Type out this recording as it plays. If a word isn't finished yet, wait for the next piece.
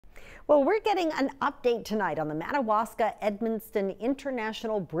Well, we're getting an update tonight on the Madawaska-Edmundston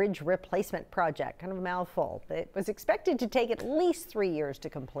International Bridge Replacement Project. Kind of a mouthful. It was expected to take at least 3 years to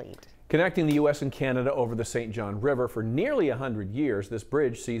complete. Connecting the U.S. and Canada over the St. John River for nearly 100 years, this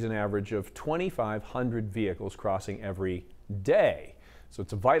bridge sees an average of 2,500 vehicles crossing every day. So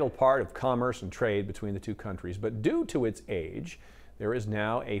it's a vital part of commerce and trade between the two countries. But due to its age, there is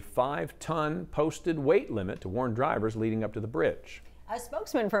now a 5-ton posted weight limit to warn drivers leading up to the bridge. A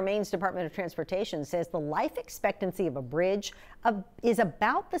spokesman for Maine's Department of Transportation says the life expectancy of a bridge is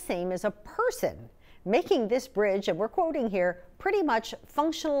about the same as a person, making this bridge, and we're quoting here, pretty much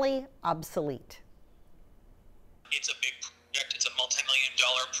functionally obsolete. It's a big project. It's a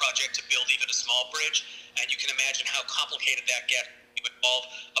multi-million-dollar project to build even a small bridge, and you can imagine how complicated that gets. It would involve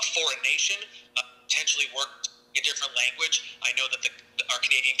a foreign nation, potentially work in different language. I know that our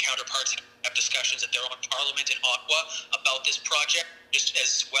Canadian counterparts have discussions at their own parliament in Ottawa about this project, just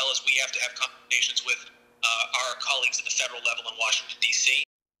as well as we have to have conversations with our colleagues at the federal level in Washington, D.C.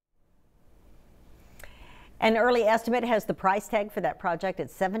 An early estimate has the price tag for that project at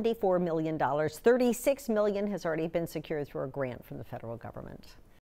 $74 million. $36 million has already been secured through a grant from the federal government.